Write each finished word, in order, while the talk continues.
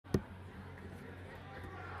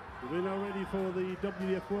We're now ready for the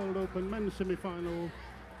WDF World Open men's semi-final.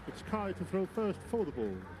 It's Kai to throw first for the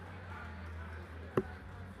ball.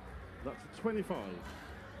 That's a 25.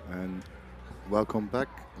 And welcome back,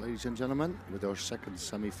 ladies and gentlemen, with our second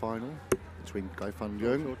semi-final between Kai van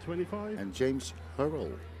Leung and James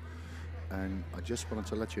Hurrell. And I just wanted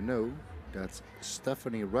to let you know that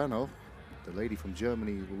Stephanie Renner, the lady from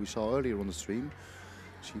Germany who we saw earlier on the stream,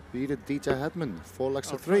 she beat Dieter Hedman 4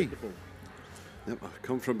 legs to 3. Yep, a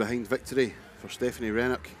come from behind victory for Stephanie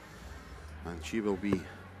Rennick, and she will be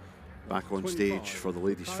back on stage for the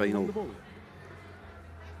ladies' final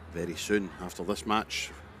very soon after this match.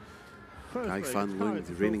 Kai van Leung,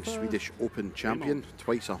 the reigning Swedish Open champion,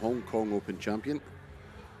 twice a Hong Kong Open champion,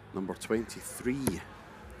 number 23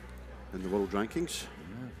 in the world rankings.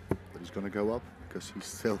 Yeah, but he's going to go up because he's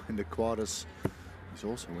still in the quarters. He's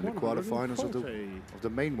also in the quarterfinals of the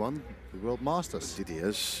main one, the World Masters. Indeed he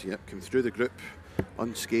is. Yep, came through the group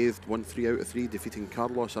unscathed, won 3 out of 3, defeating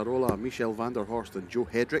Carlos Arola, Michel van der Horst and Joe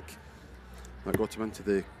Hedrick. That got him into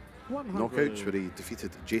the knockouts where he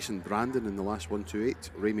defeated Jason Brandon in the last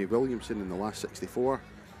 128, Remy Williamson in the last 64,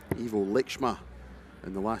 Ivo Lekshma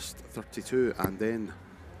in the last 32, and then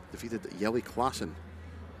defeated Jelle Klaassen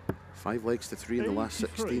 5 legs to 3 in the last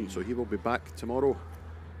 16. So he will be back tomorrow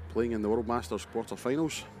playing in the World Masters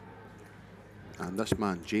quarterfinals. And this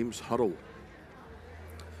man, James Hurrell,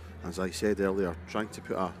 as I said earlier, trying to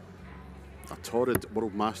put a torrid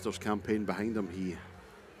World Masters campaign behind him. He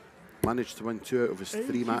managed to win 2 out of his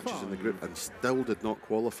 3 matches in the group and still did not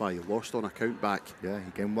qualify. He lost on a count back. Yeah,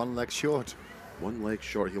 he came 1 leg short. 1 leg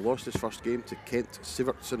short. He lost his first game to Kent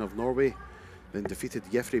Sivertsen of Norway, then defeated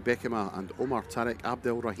Jeffrey Beckema and Omar Tarek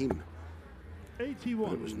Abdel Rahim. 81.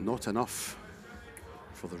 But it was not enough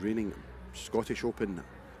for the reigning Scottish Open,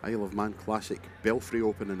 Isle of Man Classic, Belfry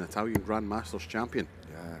Open and Italian Grand Masters champion.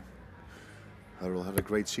 Yeah, Hurrell had a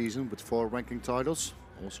great season with 4 ranking titles.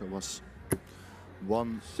 Also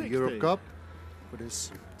won the Europe Cup with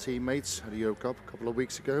his teammates at the Europe Cup a couple of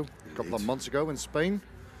weeks ago, a couple of months ago in Spain.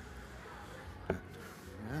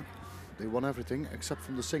 Yeah, they won everything except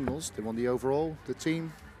from the singles. They won the overall, the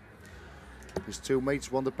team. His 2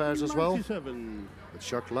 mates won the pairs as well. But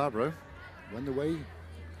Jacques Labre went away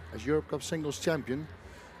as Europe Cup singles champion.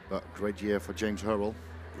 But great year for James Hurrell.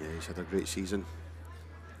 Yeah, he's had a great season.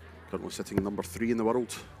 Currently sitting number 3 in the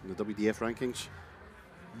world in the WDF rankings.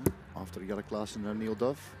 After Jelle Klaassen and Neil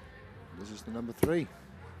Duff, this is the number 3.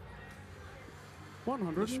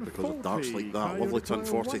 Just because of darts like that. Lovely turn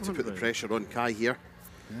 40 to put the pressure on Kai here.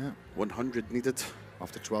 Yeah. 100 needed.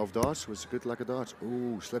 After 12 darts, was a good leg of darts.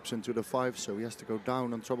 Ooh, slips into the 5, so he has to go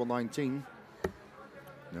down on treble 19.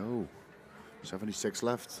 No, 76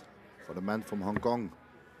 left for the man from Hong Kong.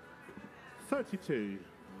 32.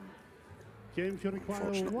 James, you require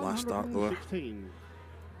Unfortunate last start though. 116.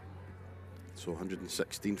 So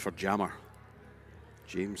 116 for Jammer.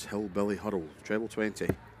 James Hillbilly Hurrell, treble 20.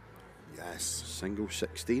 Yes. Single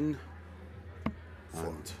 16.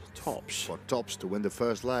 And tops. For tops to win the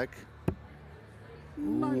first leg.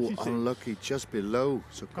 Ooh, 96. unlucky, just below.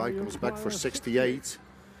 So Kai comes back for 68.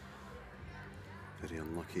 Very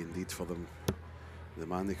unlucky indeed for them. The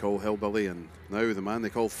man they call Hillbilly and now the man they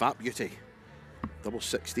call Fat Beauty. Double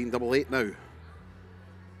 16, double 8 now.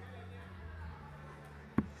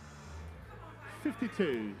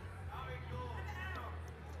 52.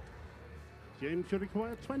 James, you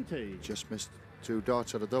require 20. Just missed 2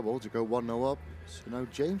 darts at a double to go 1-0 up. So now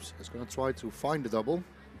James is going to try to find the double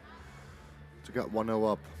to get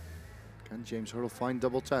 1-0 up. Can James Hurrell find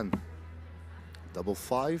double 10? Double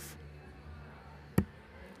 5.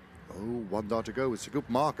 Oh, 1 dart to go. It's a good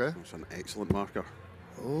marker. It's an excellent marker.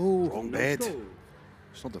 Oh, wrong bed.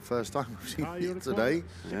 It's not the first time we've seen it today.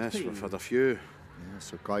 Yes, we've had a few. Yeah,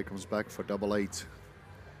 so Kai comes back for double 8.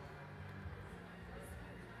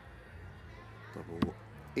 Double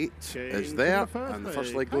 8 is there, and the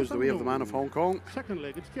first leg goes the way of the man of Hong Kong. Second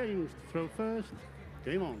leg, it's James to throw first.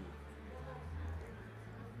 Game on.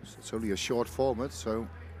 It's only a short format, so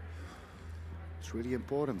it's really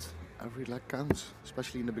important. Every leg counts,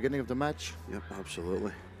 especially in the beginning of the match. Yep,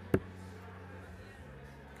 absolutely.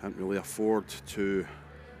 Can't really afford to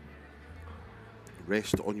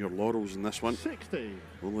rest on your laurels in this one. 60.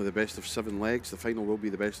 Only the best of 7 legs. The final will be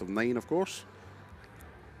the best of 9, of course.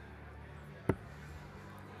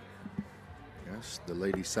 Yes, the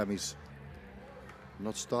ladies' semis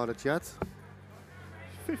not started yet.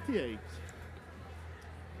 58.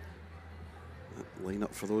 Line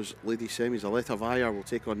up for those ladies' semis. Aletta Vaya will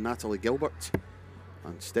take on Natalie Gilbert,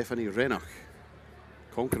 and Stephanie Renach,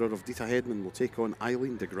 conqueror of Dieter Hedman, will take on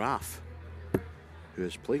Eileen de Graaf, who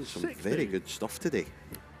is playing some very good stuff today.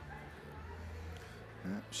 Yeah,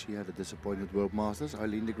 she had a disappointed World Masters,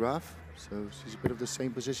 Eileen de Graaf, so she's a bit of the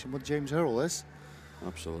same position what James Hurrell is.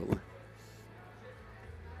 Absolutely.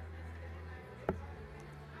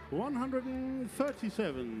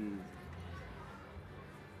 137.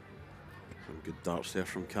 Some good darts there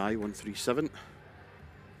from Kai, 137.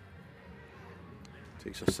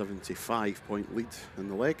 Takes a 75-point lead in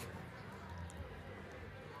the leg.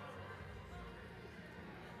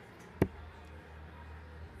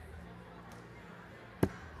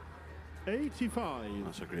 $85.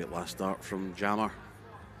 That's a great last dart from Jammer.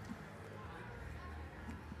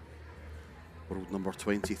 World number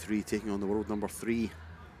 23 taking on the world number 3.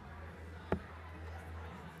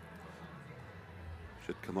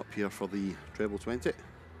 Should come up here for the treble 20.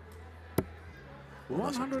 Oh,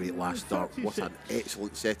 that's a great last dart. What an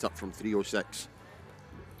excellent setup from 306.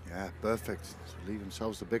 Yeah, perfect. So leave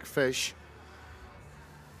themselves the big fish.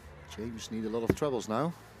 James need a lot of trebles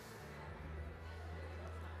now.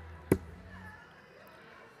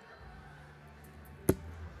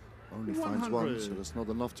 Only finds one, so that's not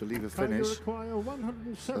enough to leave a finish.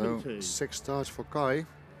 So 6 starts for Kai. It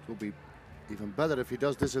will be even better if he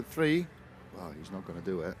does this at 3. Well, he's not going to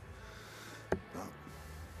do it. But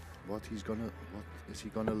what is he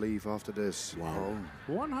gonna leave after this? Wow.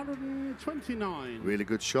 Oh. 129. Really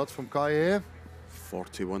good shot from Kai here.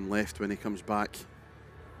 41 left when he comes back.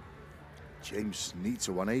 James needs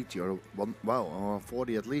a 180 or a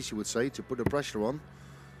 40 at least, you would say, to put the pressure on.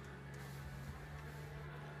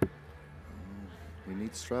 He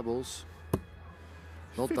needs trebles.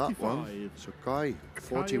 Not 55. That one. So Kai,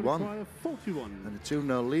 41. 41. And a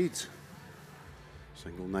 2-0 lead.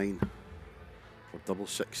 Single 9 for double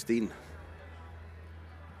 16.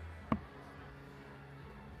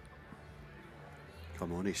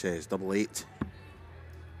 Come on, he says, double 8.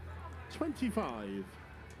 25.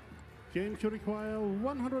 James should require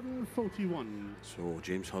 141. So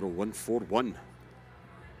James Hurrell 141.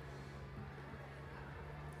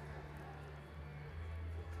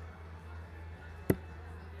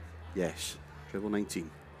 Yes, treble 19.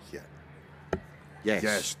 Yeah. Yes.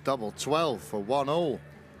 Yes, double 12 for 1-0.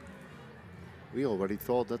 We already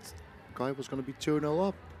thought that Kai was going to be 2-0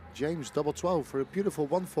 up. James double 12 for a beautiful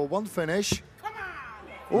 1-4-1 finish.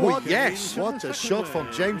 Oh, what, yes. What a shot from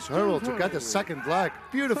James Hurrell to get the second leg.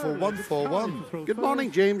 Beautiful 1-4-1. Good morning,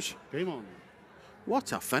 James. Game on.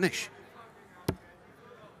 What a finish.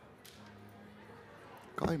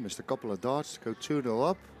 Kai missed a couple of darts to go 2-0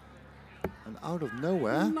 up. And out of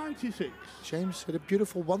nowhere, 96. James hit a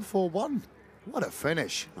beautiful 1-4-1. What a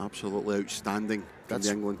finish. Absolutely outstanding from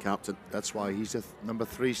the England captain. That's why he's the number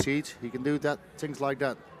 3 seed. He can do that, things like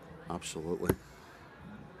that. Absolutely.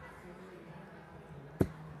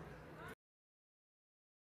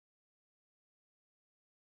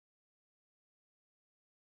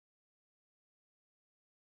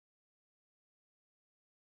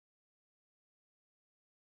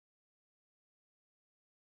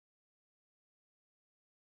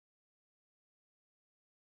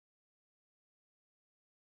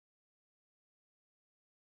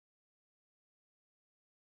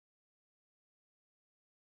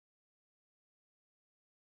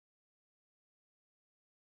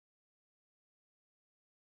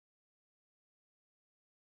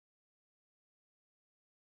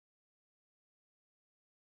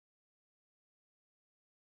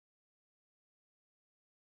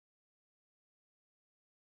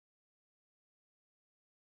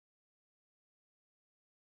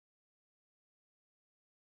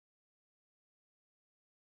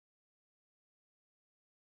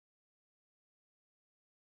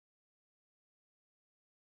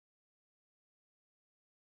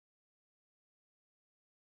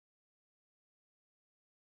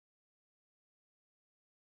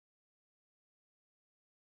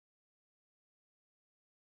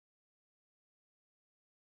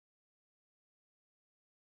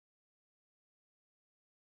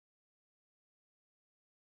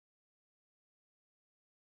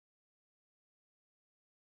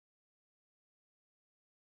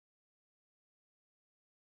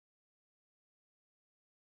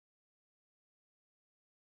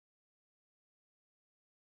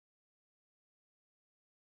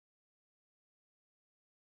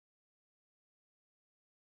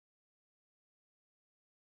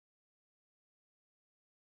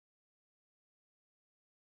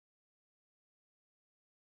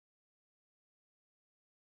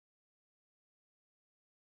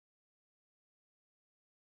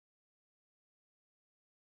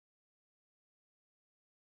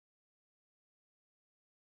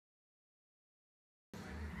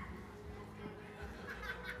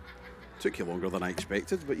 Took you longer than I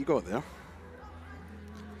expected, but you got there.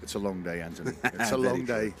 It's a long day, Anthony. It's a long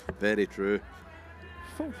day. Very true.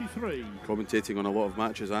 43. Commentating on a lot of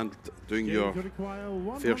matches and doing your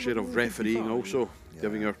fair share of refereeing also,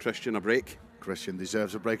 giving our Christian a break. Christian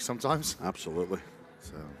deserves a break sometimes. Absolutely.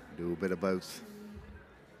 So, do a bit of both.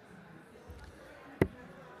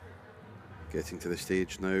 Getting to the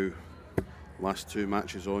stage now. Last 2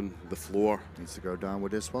 matches on the floor. Needs to go down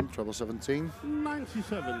with this one, treble 17.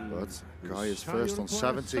 97. But Guy is first on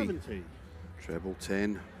 70. Treble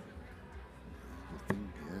 10. I think,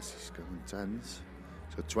 yes, he's going 10s.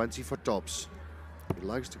 So 20 for tops. He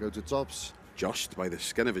likes to go to tops. Just by the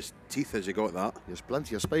skin of his teeth has he got that. There's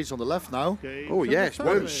plenty of space on the left now. Oh yes,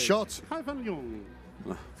 wow. Shot. Leung.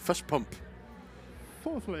 Fist pump.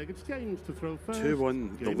 4th leg, it's James to throw first.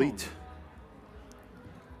 2-1 the lead.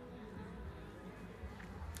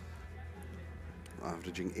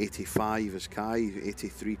 Averaging 85 is Kai,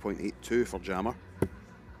 83.82 for Jammer.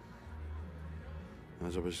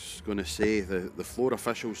 As I was going to say, the floor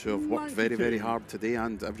officials who have worked very, very hard today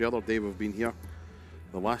and every other day we've been here.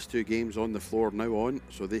 The last 2 games on the floor now on,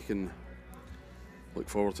 so they can look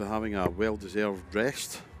forward to having a well-deserved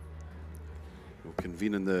rest. We'll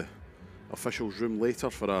convene in the officials' room later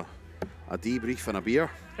for a debrief and a beer.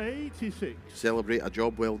 86. Celebrate a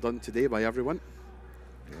job well done today by everyone.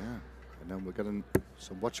 Yeah, and then we're getting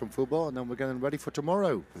watch some football, and then we're getting ready for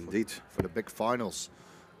tomorrow. Indeed. For the big finals.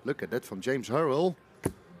 Look at that from James Hurrell.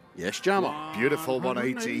 Yes, Jammer. Beautiful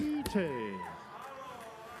 180.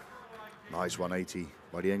 Nice 180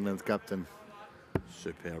 by the England captain.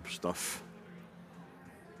 Superb stuff.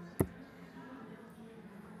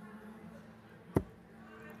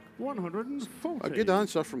 $140. A good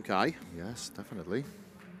answer from Kai. Yes, definitely.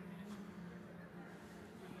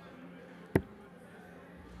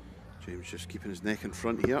 James just keeping his neck in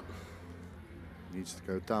front here. Needs to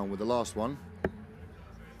go down with the last one.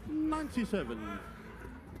 97.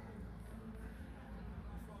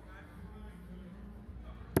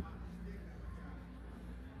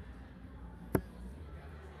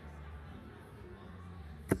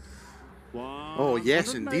 Oh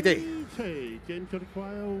yes, indeedy. James to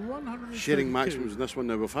require 132. Sharing maximums in this one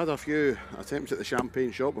now. We've had a few attempts at the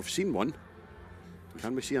champagne shop. We've seen one.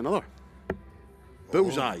 Can we see another?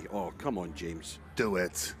 Bullseye. Oh, come on, James. Do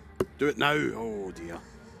it. Do it now. Oh dear.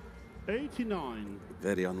 89.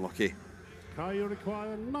 Very unlucky. Kai, you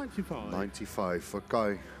require 95. 95 for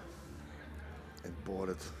Kai.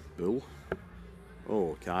 Imported. Bull.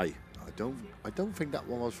 Oh, Kai. I don't think that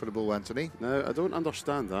one was for the bull, Anthony. No, I don't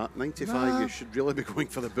understand that. 95, you should really be going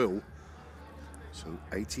for the bull. So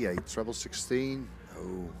 88, treble 16.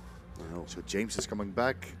 Oh, well. So James is coming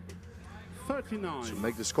back. 39. To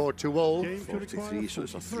make the score 2-all. 43, so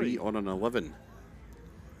it's a 3 on an 11.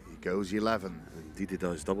 He goes 11. Indeed he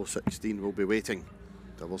does. Double 16 will be waiting.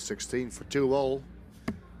 Double 16 for 2-all.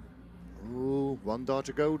 Ooh, 1 dart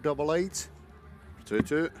to go, double 8.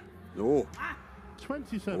 2-2. No.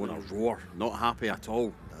 27. Oh, and a roar. Not happy at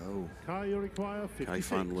all. No. Kai, you require 56. Kai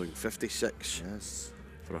Fan Leung, 56. Yes.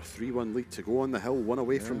 For a 3-1 lead to go on the hill, 1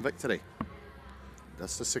 away from victory.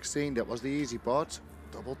 That's the 16. That was the easy part.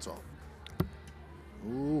 Double top.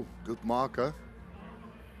 Ooh, good marker.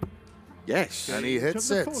 Yes. And he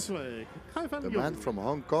hits it. The man from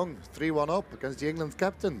Hong Kong, 3-1 up against the England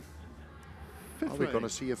captain. Are we going to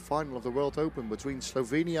leg. see a final of the World Open between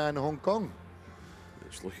Slovenia and Hong Kong?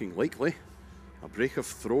 It's looking likely. A break of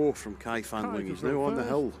throw from Kai Fan Leung. He's now on the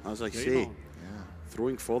hill, as I say. Yeah.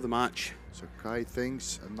 Throwing for the match. So Kai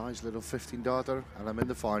thinks a nice little 15-darter, and I'm in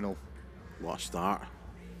the final. What a start.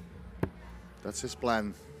 That's his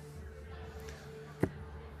plan.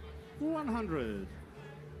 100.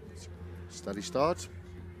 Steady start.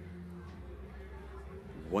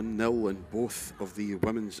 1-0 in both of the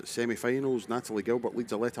women's semi-finals. Natalie Gilbert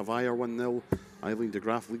leads Aletta Weyer 1-0. Eileen de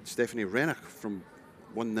Graaf leads Stephanie Rennick from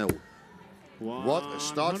 1-0. What a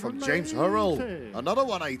start from James Hurrell. Another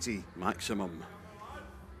 180. Maximum.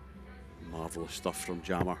 Marvellous stuff from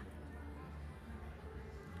Jammer.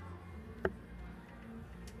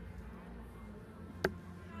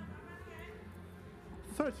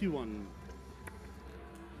 $31.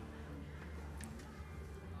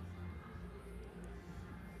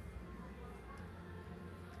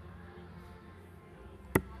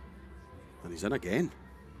 And he's in again.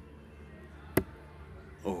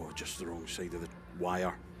 Oh, just the wrong side of the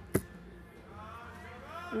wire.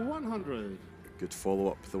 100. Good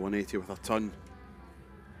follow-up, the 180 with a ton.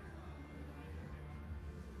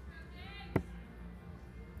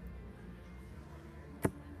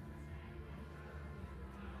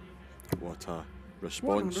 What a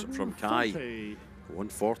response from Kai.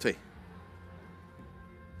 140.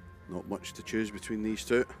 Not much to choose between these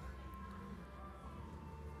two.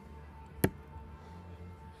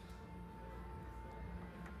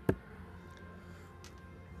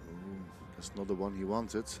 That's not the one he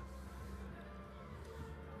wanted.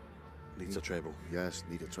 Needs a treble. Yes,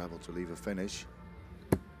 need a treble to leave a finish.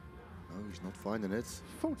 No, he's not finding it.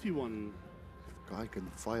 41. Guy can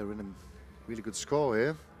fire in a really good score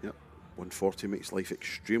here. Yep, 140 makes life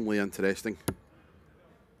extremely interesting.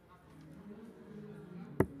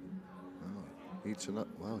 Needs a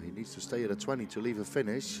well, he needs to stay at a 20 to leave a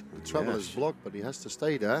finish. The treble is blocked, but he has to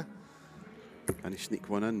stay there. Can he sneak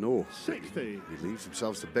one in? No. 60. He leaves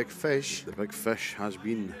himself the big fish. The big fish has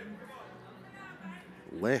been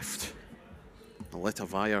left. Aletta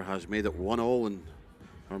Vire has made it 1-1 in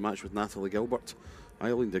her match with Natalie Gilbert.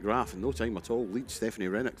 Eileen de Graaf in no time at all leads Stephanie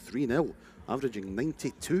Rennick 3-0, averaging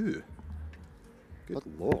 92. Good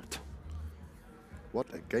Lord. What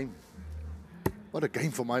a game. What a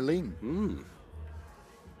game for Eileen.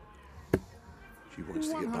 She wants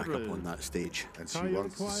to get back up on that stage. And she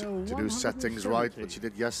wants to do settings right, what she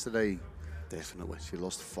did yesterday. Definitely. She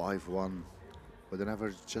lost 5-1 with an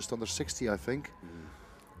average just under 60, I think.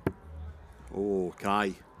 Oh,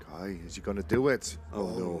 Kai. Kai, is he going to do it? Oh,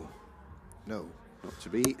 no. No. Not to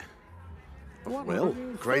be. Well,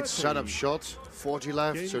 great setup shot. 40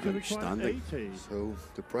 left. So outstanding. So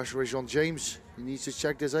the pressure is on James. He needs to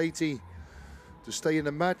check this 80 to stay in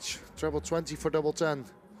the match. Treble 20 for double 10.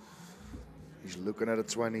 He's looking at the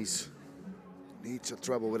 20s. Needs a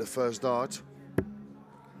treble with the first dart.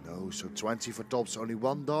 No, so 20 for tops. Only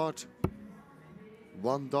one dart.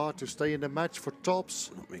 One dart to stay in the match for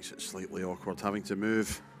tops. That makes it slightly awkward having to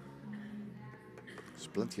move. There's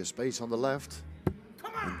plenty of space on the left.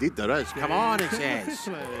 Indeed there is. Come on, it says.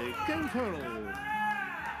 Hurrell.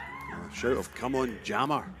 A shout of come on,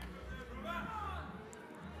 jammer.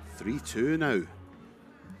 3-2 now.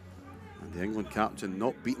 And the England captain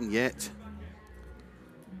not beaten yet.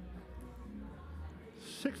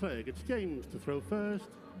 6 leg. It's James to throw first.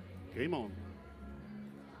 Game on.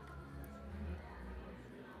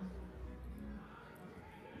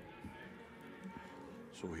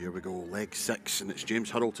 So here we go, leg 6, and it's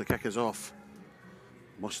James Hurrell to kick us off.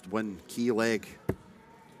 Must win, key leg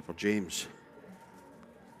for James.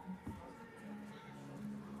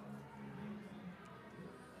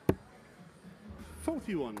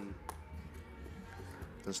 $41.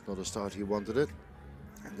 That's not a start he wanted it.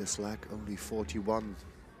 And this leg only 41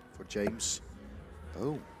 for James.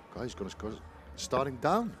 Oh, guy's going to score starting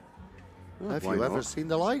down. Oh, have you ever seen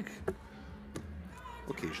the like?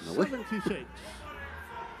 Occasionally. 76.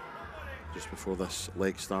 Just before this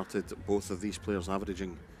leg started, both of these players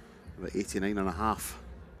averaging about 89.5.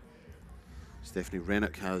 Stephanie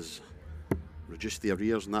Rennick has reduced the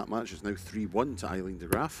arrears in that match. It's now 3-1 to Eileen de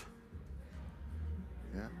Graaf.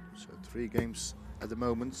 Yeah, so 3 games at the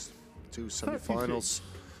moment, 2 semi-finals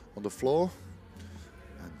on the floor,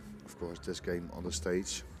 and of course this game on the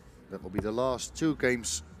stage. That will be the last 2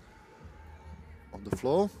 games on the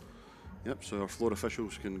floor. Yep, so our floor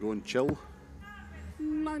officials can go and chill.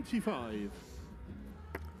 95.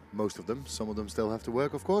 Most of them, some of them still have to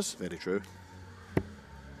work, of course. Very true.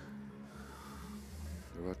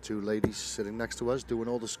 There are 2 ladies sitting next to us doing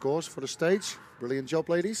all the scores for the stage. Brilliant job,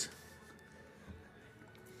 ladies.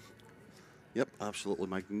 Yep, absolutely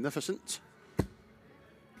magnificent.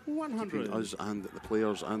 100. Keeping us and the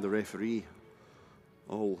players and the referee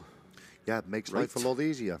all. Yeah, it makes right. life a lot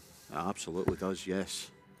easier. It absolutely does, yes.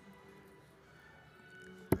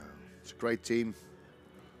 It's a great team.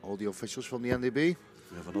 All the officials from the NDB.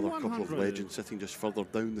 We have another couple of legends sitting just further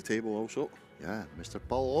down the table also. Yeah, Mr.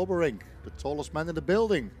 Paul Obering, the tallest man in the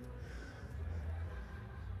building.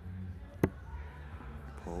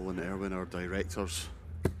 Paul and Erwin, our directors,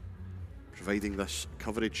 providing this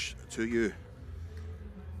coverage to you.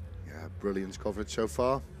 Yeah, brilliant coverage so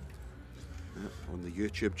far. Yep, on the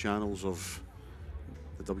YouTube channels of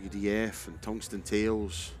the WDF and Tungsten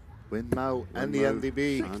Tales. Windmow and the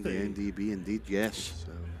NDB. And the NDB, indeed, yes.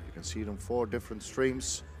 So you can see it on 4 different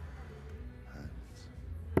streams.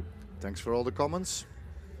 And thanks for all the comments.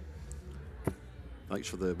 Thanks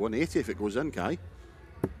for the 180 if it goes in, Kai.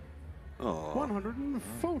 Oh,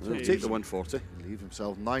 140. we'll take the 140. Leave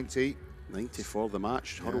himself 90. 90 for the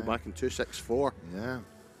match. Yeah. Hurrell back in 264. Yeah,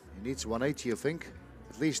 he needs 180, I think.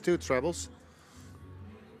 At least 2 trebles.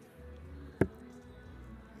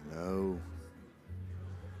 No.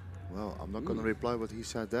 Well, I'm not going to reply what he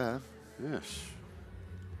said there. Yes.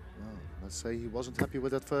 Well, let's say he wasn't happy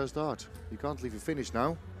with that first dart. You can't leave a finish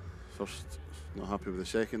now. First, not happy with the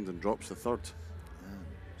second and drops the third. Yeah.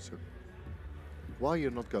 So, why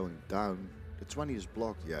you're not going down? The 20 is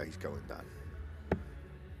blocked. Yeah, he's going down.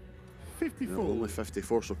 54. Yeah, only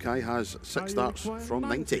 54, so Kai has 6 darts from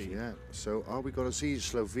 90. Yeah, so are we going to see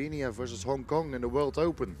Slovenia versus Hong Kong in the World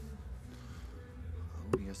Open?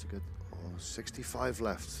 Oh, he has to get Oh, 65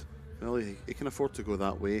 left. Well, he can afford to go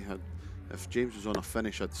that way. If James was on a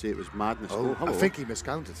finish, I'd say it was madness. Oh, hello. I think he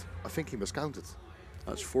miscounted.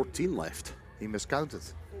 That's 14 left. He miscounted.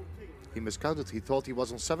 He thought he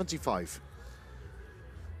was on 75.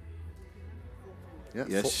 Yeah,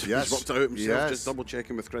 yes, yes, he's worked it out himself, yes. just double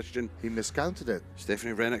checking with Christian. He miscounted it.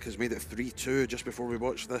 Stephanie Rennick has made it 3-2 just before we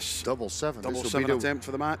watch this. Double seven Attempt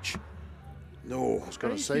for the match. No. I was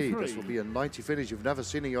going to say, this will be a 90 finish you've never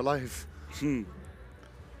seen in your life.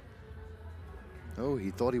 Oh,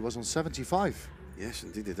 he thought he was on 75. Yes,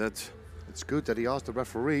 indeed he did. It's good that he asked the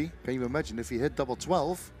referee. Can you imagine if he hit double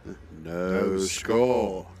 12? No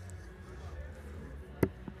score.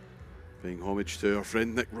 Paying homage to our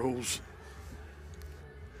friend Nick Rolls.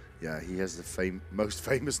 Yeah, he has the most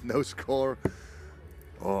famous no score.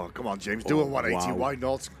 Oh, come on, James, do a 180. Wow. Why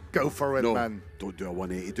not? Go for it, man. Don't do a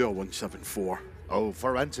 180, do a 174. Oh,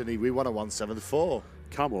 for Anthony, we want a 174.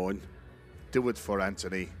 Come on. Do it for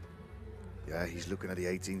Anthony. Yeah, he's looking at the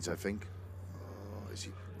 18s, I think. Oh, is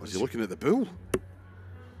he looking at the bull?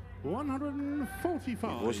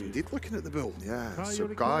 145. He was indeed looking at the bull. Yeah, so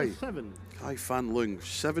Kai Fan Leung,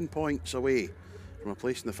 7 points away from a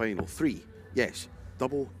place in the final. 3, yes,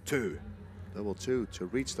 double 2. Double 2 to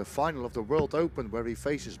reach the final of the World Open, where he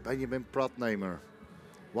faces Benjamin Pratnemer.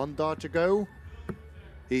 1 dart to go.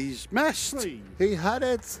 He's missed. 3. He had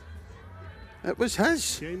it. It was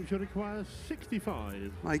his. James requires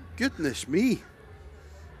 65. My goodness me.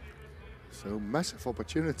 So massive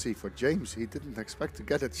opportunity for James. He didn't expect to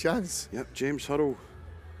get a chance. Yep, James Hurrell.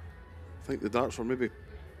 I think the darts were maybe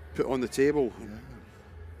put on the table. Yeah.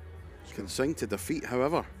 Consigned to defeat,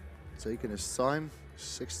 however. Taking his time.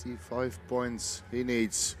 65 points he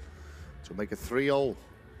needs to make it 3-all.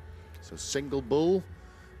 So single bull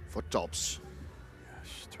for tops.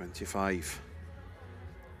 Yes, 25.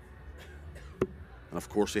 And of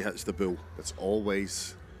course he hits the bull. That's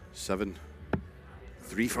always 7.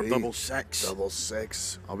 3 for double 6. Double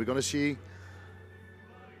 6. Are we going to see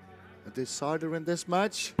a decider in this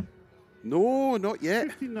match? No, not yet.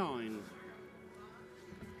 59.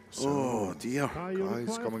 So oh dear.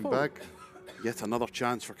 Kai's coming back. Yet another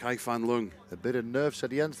chance for Kai Fan Leung. A bit of nerves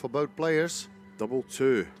at the end for both players. Double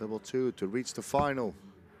 2. Double 2 to reach the final.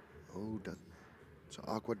 Oh, that's an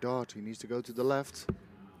awkward dart. He needs to go to the left.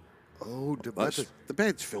 Oh, the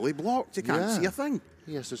bed's fully blocked. You can't see a thing.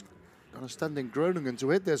 He has just got a standing Groningen to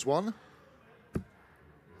hit this one.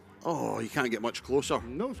 Oh, you can't get much closer.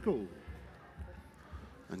 No score.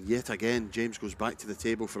 And yet again, James goes back to the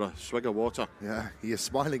table for a swig of water. Yeah, he is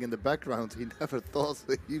smiling in the background. He never thought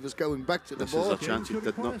that he was going back to the ball. This is a chance he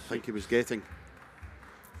did not think he was getting.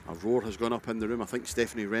 A roar has gone up in the room. I think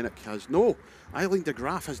Stephanie Rennick has... No, Eileen de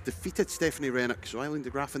Graaf has defeated Stephanie Rennick. So Eileen de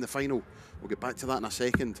Graaf in the final. We'll get back to that in a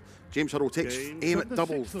second. James Hurrell takes aim at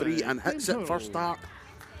double 3 and hits it first start.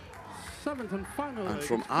 7th and final. And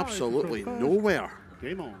from absolutely nowhere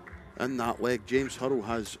Game on. in that leg, James Hurrell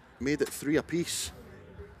has made it 3 apiece.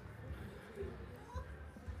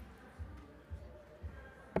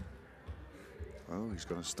 Oh, he's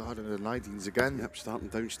going to start in the 19s again. Yep, starting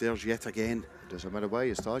downstairs yet again. Doesn't matter where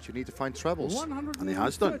you start, you need to find trebles. And he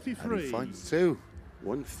has done. And he finds 2.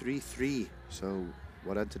 1-3-3. So,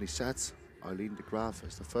 what Anthony said, Eileen de Graaf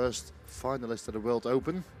is the first finalist at the World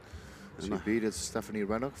Open. She beat Stephanie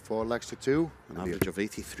Rennick 4 legs to 2. An average of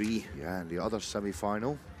 83. Yeah, and the other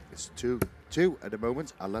semi-final is 2-2 at the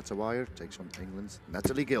moment. Aletta Wire takes on England's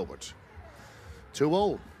Natalie Gilbert.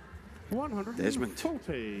 2-all. 140.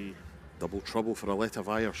 Desmond. Double trouble for Aletta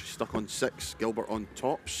Wire. She's stuck on 6. Gilbert on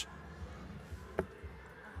tops.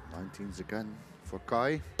 19s again for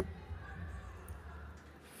Kai.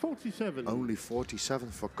 47. Only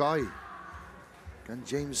 47 for Kai. Can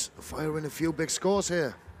James fire in a few big scores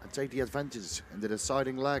here and take the advantage in the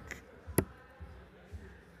deciding leg?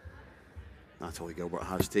 Natalie Gilbert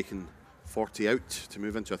has taken 40 out to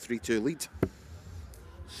move into a 3-2 lead.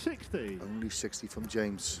 60. Only 60 from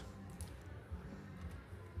James.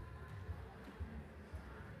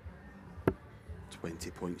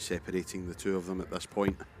 20 points separating the two of them at this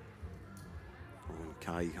point. Oh, and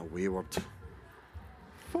Kai, a wayward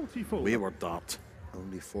 44. Wayward dart.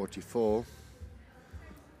 Only 44.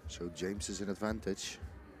 So James is in advantage.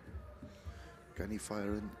 Can he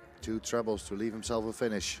fire in 2 trebles to leave himself a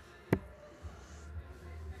finish?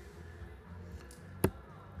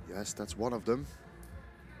 Yes, that's one of them.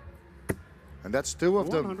 And that's 2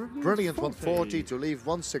 of them. Brilliant 140 to leave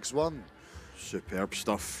 161. Superb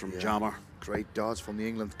stuff from Jammer. Great darts from the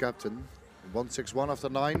England captain. 161 after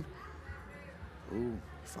 9. Ooh,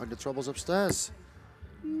 find the troubles upstairs.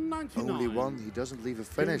 99. Only one. He doesn't leave a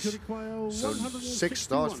finish. So 6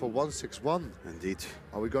 starts for 161. Indeed.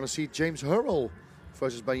 Are we going to see James Hurrell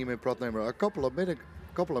versus Benjamin Protnemer a couple of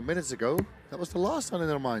minutes ago? That was the last one in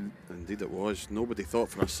their mind. Indeed it was. Nobody thought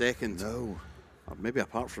for a second, No. maybe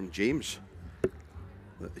apart from James,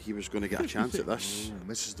 that he was going to get a chance at this. Ooh,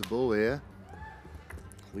 misses the ball here.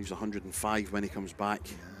 Leaves 105 when he comes back.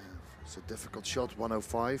 Yeah, it's a difficult shot,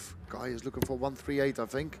 105. Guy is looking for 138, I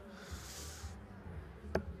think.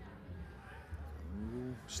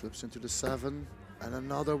 Ooh, slips into the 7. And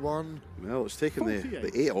another one. Well, it's taken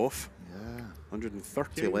the 8 off. Yeah.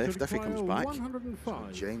 130 left if he comes back.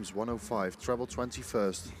 105. James 105, treble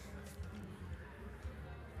 21st.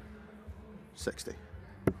 60.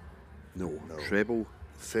 No. No. Treble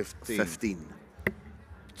 15. 15.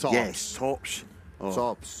 Tops. Yes, tops. Oh.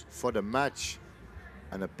 Tops for the match.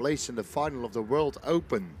 And a place in the final of the World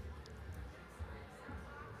Open.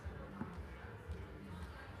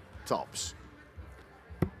 Tops.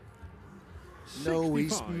 No,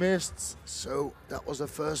 he's 65. missed. So that was the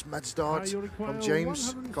first match start from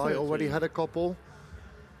James. Guy 130. already had a couple.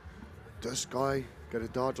 Does Guy get a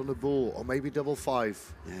dart on the ball, or maybe double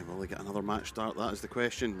 5? Yeah, will he get another match start? That is the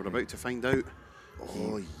question. We're about to find out.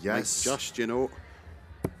 Oh, Might yes. just, you know.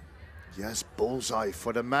 Yes, bullseye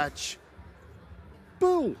for the match.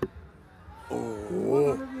 Bull.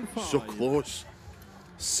 Oh, 105. so close.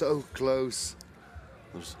 So close.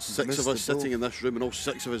 There's 6 Missed of the us sitting ball. in this room and all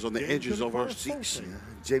 6 of us on the James edges of our requires seats. faulting.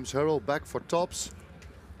 James Hurrell back for tops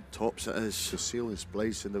Tops it is. to seal his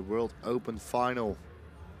place in the World Open final.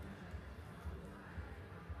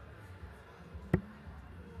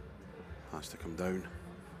 Has to come down.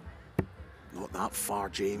 Not that far,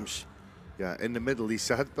 James. Yeah, in the middle he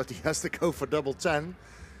said, but he has to go for double 10.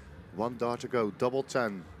 1 dart to go, double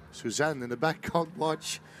 10. Suzanne in the back can't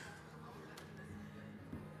watch.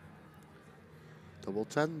 Double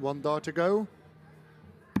 10, 1 dart to go.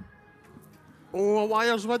 Oh, a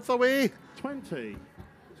wire's width away. 20.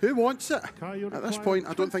 Who wants it? Kyle At this requires point,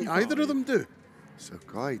 I don't think either of them do. So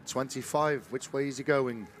Guy, 25, which way is he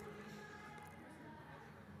going?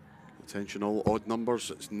 Attention, all odd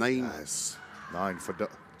numbers. It's 9. Yes, 9 for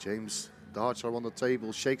James. Darts are on the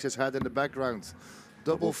table, shakes his head in the background.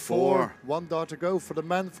 Double 4, 1 dart to go for the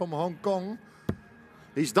man from Hong Kong.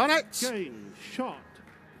 He's done it. Game, shot.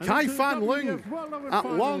 And Kai into Fan Leung, WF World Open at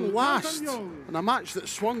final, long last, Leung. in a match that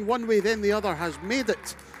swung one way then the other, has made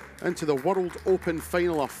it into the World Open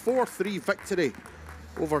final. A 4-3 victory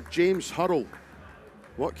over James Hurrell.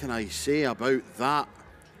 What can I say about that?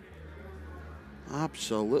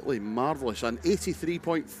 Absolutely marvellous. An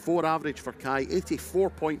 83.4 average for Kai,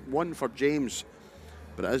 84.1 for James.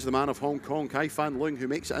 But it is the man of Hong Kong, Kai Fan Leung, who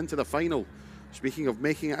makes it into the final. Speaking of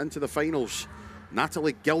making it into the finals,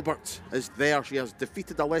 Natalie Gilbert is there. She has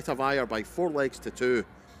defeated Aletta Vire by 4 legs to 2.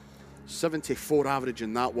 74 average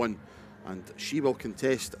in that one. And she will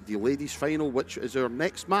contest the ladies' final, which is her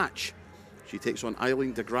next match. She takes on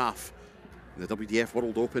Eileen de Graaf in the WDF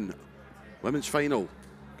World Open women's final,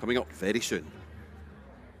 coming up very soon.